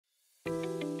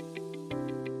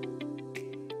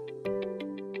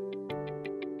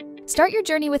Start your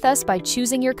journey with us by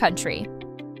choosing your country.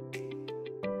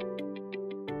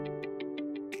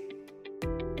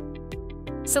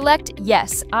 Select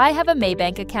Yes, I have a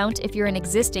Maybank account if you're an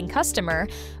existing customer,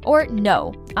 or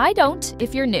No, I don't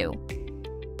if you're new.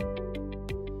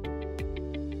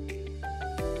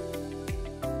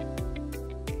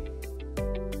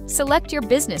 Select your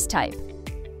business type.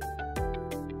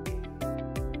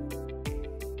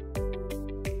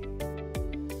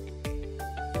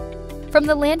 From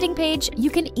the landing page, you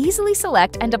can easily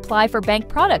select and apply for bank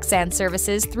products and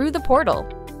services through the portal.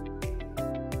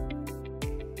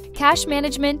 Cash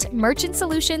management, merchant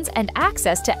solutions, and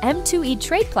access to M2E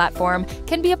Trade platform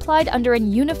can be applied under a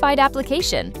unified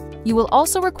application. You will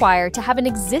also require to have an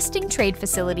existing trade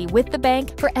facility with the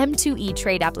bank for M2E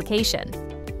Trade application.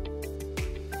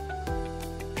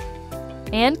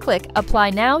 And click Apply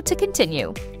Now to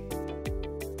continue.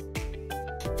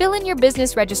 Fill in your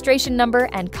business registration number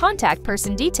and contact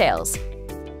person details.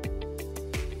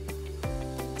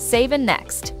 Save and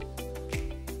Next.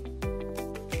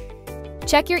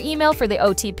 Check your email for the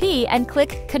OTP and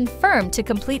click Confirm to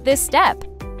complete this step.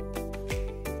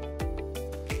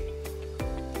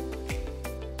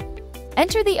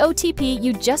 Enter the OTP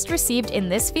you just received in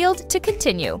this field to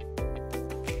continue.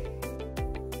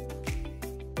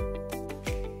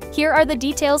 Here are the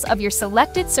details of your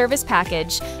selected service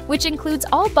package, which includes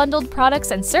all bundled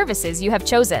products and services you have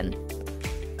chosen.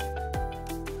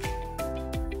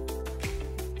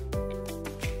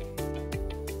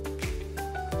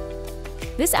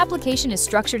 This application is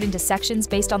structured into sections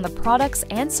based on the products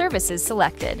and services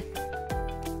selected.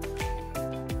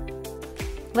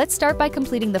 Let's start by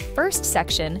completing the first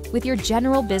section with your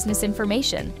general business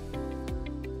information.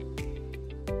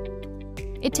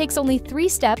 It takes only 3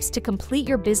 steps to complete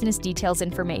your business details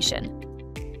information.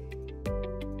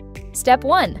 Step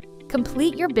 1.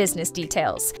 Complete your business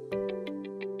details.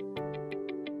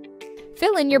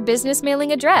 Fill in your business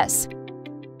mailing address.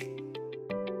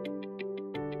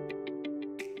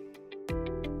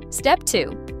 Step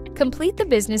 2. Complete the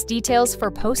business details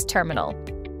for POS Terminal.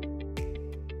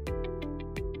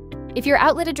 If your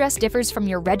outlet address differs from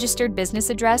your registered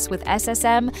business address with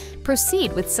SSM,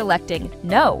 proceed with selecting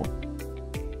No.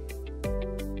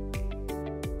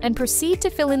 And proceed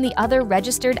to fill in the other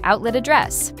registered outlet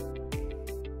address.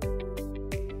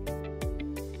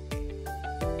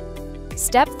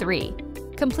 Step 3.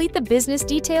 Complete the business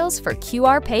details for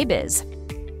QRPayBiz.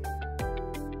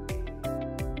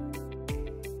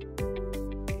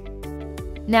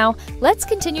 Now, let's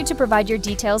continue to provide your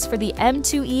details for the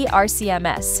M2E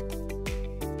RCMS.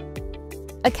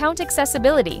 Account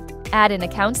accessibility. Add in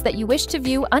accounts that you wish to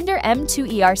view under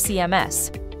M2E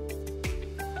RCMS.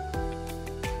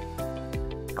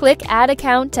 Click Add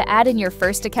Account to add in your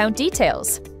first account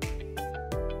details.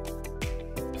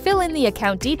 Fill in the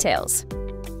account details.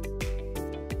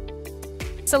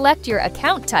 Select your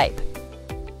account type.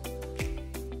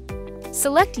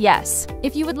 Select Yes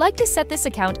if you would like to set this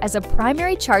account as a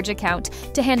primary charge account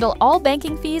to handle all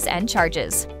banking fees and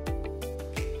charges.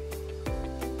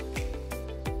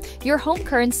 Your home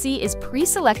currency is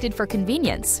pre-selected for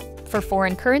convenience. For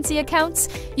foreign currency accounts,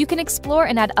 you can explore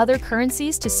and add other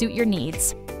currencies to suit your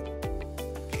needs.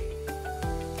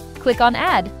 Click on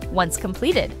Add once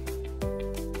completed.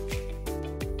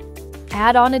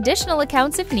 Add on additional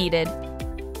accounts if needed.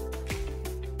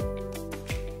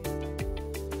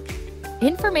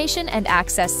 Information and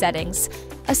access settings.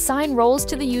 Assign roles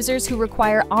to the users who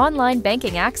require online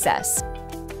banking access.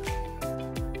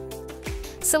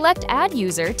 Select Add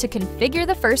User to configure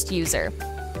the first user.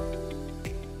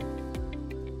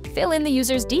 Fill in the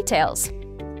user's details.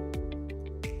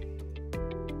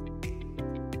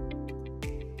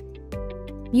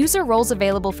 User roles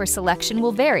available for selection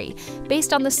will vary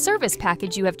based on the service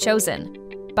package you have chosen.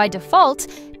 By default,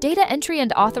 Data Entry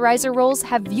and Authorizer roles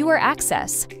have viewer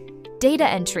access. Data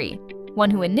Entry,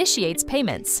 one who initiates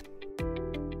payments.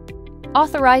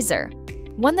 Authorizer,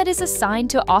 one that is assigned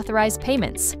to authorize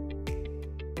payments.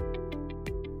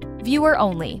 Viewer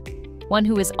Only, one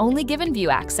who is only given view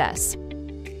access.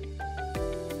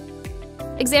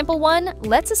 Example 1,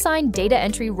 let's assign Data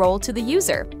Entry role to the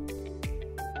user.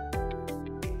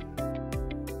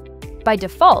 By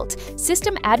default,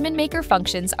 System Admin Maker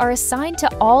functions are assigned to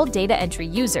all data entry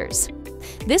users.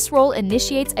 This role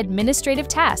initiates administrative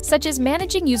tasks such as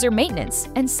managing user maintenance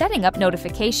and setting up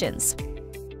notifications.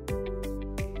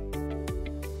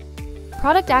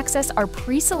 Product access are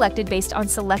pre-selected based on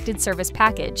selected service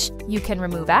package. You can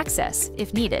remove access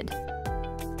if needed.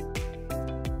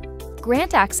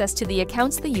 Grant access to the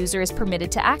accounts the user is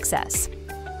permitted to access.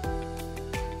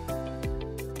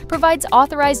 provides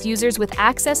authorized users with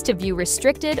access to view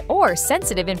restricted or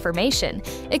sensitive information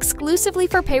exclusively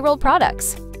for payroll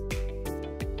products.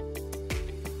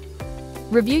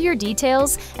 Review your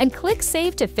details and click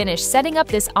Save to finish setting up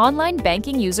this online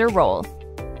banking user role.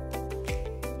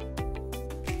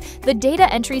 The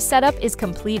data entry setup is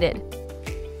completed.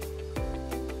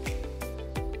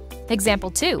 Example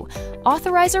 2.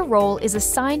 Authorizer role is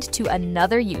assigned to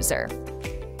another user.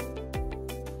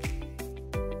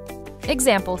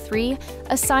 Example 3.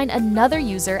 Assign another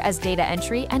user as data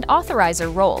entry and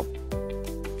authorizer role.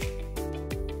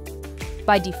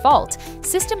 By default,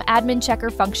 System Admin Checker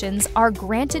functions are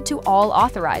granted to all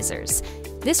authorizers.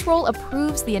 This role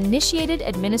approves the initiated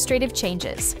administrative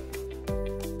changes.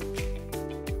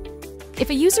 If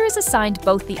a user is assigned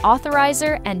both the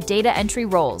authorizer and data entry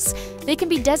roles, they can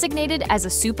be designated as a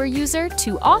super user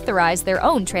to authorize their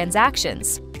own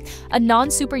transactions. A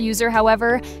non-super user,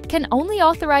 however, can only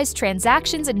authorize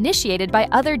transactions initiated by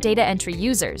other data entry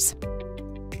users.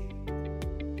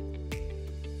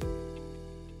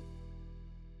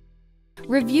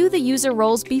 Review the user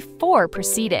roles before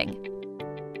proceeding.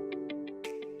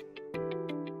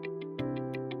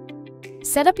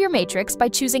 Set up your matrix by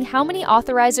choosing how many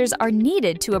authorizers are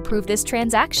needed to approve this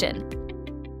transaction.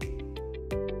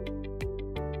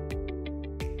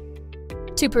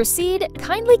 To proceed,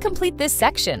 kindly complete this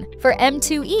section for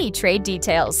M2E Trade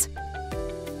details.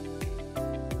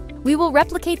 We will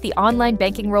replicate the online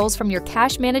banking roles from your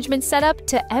cash management setup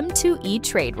to M2E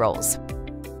Trade roles.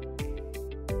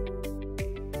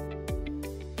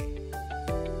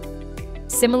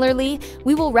 Similarly,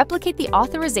 we will replicate the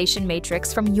authorization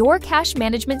matrix from your cash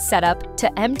management setup to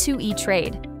M2E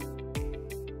Trade.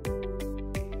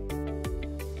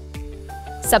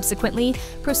 Subsequently,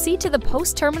 proceed to the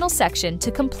POS Terminal section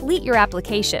to complete your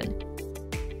application.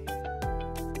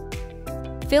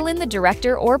 Fill in the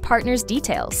director or partner's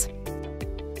details.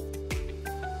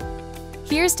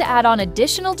 Here's to add on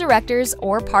additional directors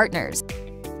or partners.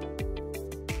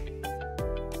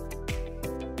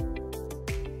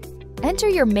 Enter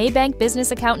your Maybank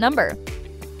business account number.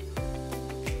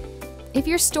 If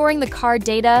you're storing the card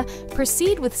data,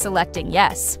 proceed with selecting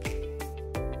Yes.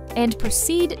 And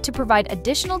proceed to provide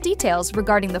additional details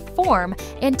regarding the form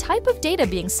and type of data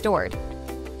being stored.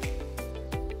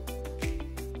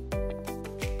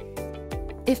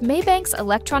 If Maybank's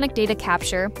electronic data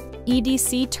capture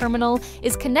 (EDC) terminal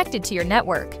is connected to your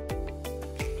network,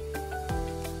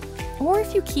 or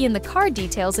if you key in the card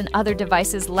details in other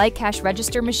devices like cash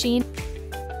register machine,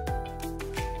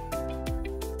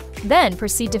 then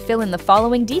proceed to fill in the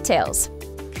following details.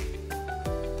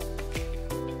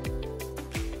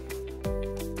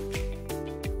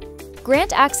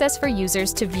 Grant access for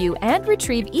users to view and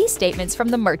retrieve e-statements from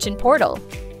the merchant portal.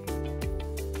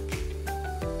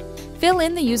 Fill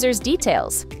in the user's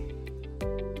details.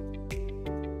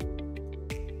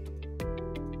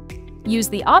 Use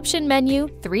the option menu,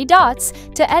 3 dots,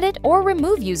 to edit or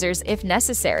remove users if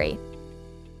necessary.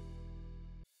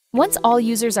 Once all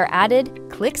users are added,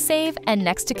 click Save and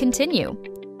Next to continue.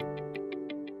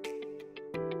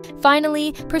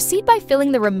 Finally, proceed by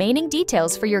filling the remaining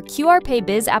details for your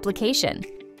QRPayBiz application.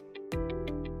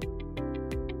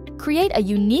 Create a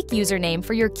unique username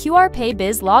for your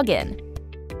QRPayBiz login.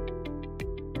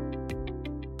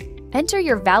 Enter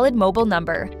your valid mobile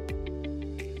number.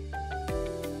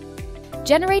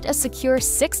 Generate a secure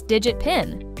 6-digit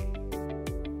PIN.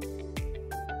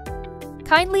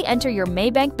 Kindly enter your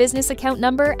Maybank business account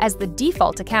number as the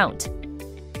default account.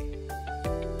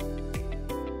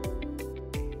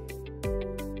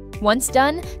 Once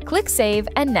done, click Save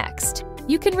and Next.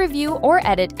 You can review or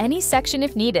edit any section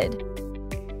if needed.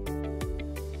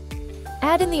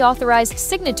 Add in the authorized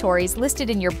signatories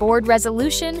listed in your board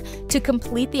resolution to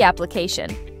complete the application.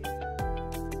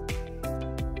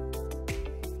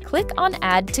 Click on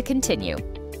Add to continue.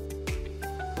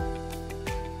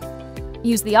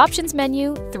 Use the Options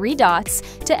menu, 3 dots,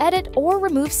 to edit or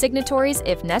remove signatories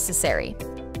if necessary.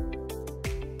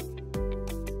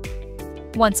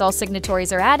 Once all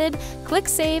signatories are added, click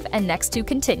Save and Next to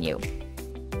continue.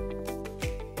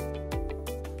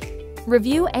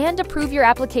 Review and approve your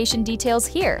application details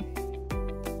here.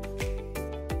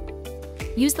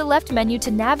 Use the left menu to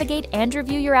navigate and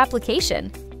review your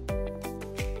application.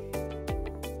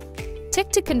 Tick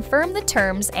to confirm the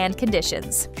terms and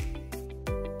conditions.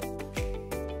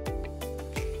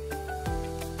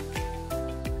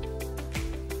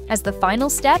 As the final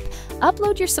step,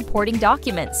 upload your supporting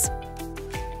documents.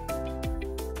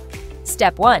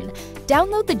 Step 1.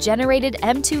 Download the generated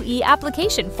M2E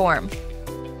application form.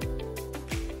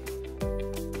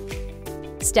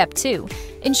 Step 2.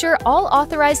 Ensure all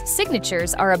authorized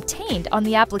signatures are obtained on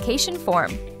the application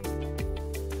form.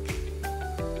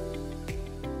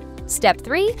 Step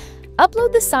 3.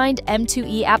 Upload the signed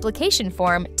M2E application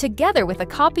form together with a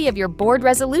copy of your board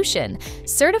resolution,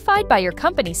 certified by your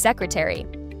company secretary.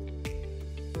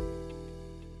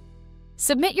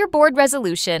 Submit your board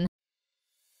resolution.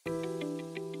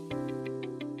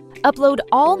 Upload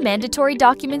all mandatory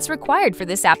documents required for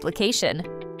this application.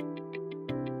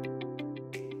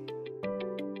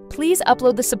 Please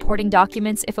upload the supporting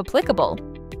documents if applicable.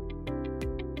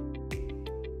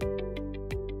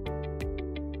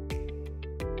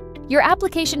 Your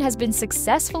application has been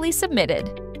successfully submitted.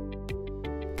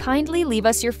 Kindly leave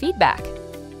us your feedback.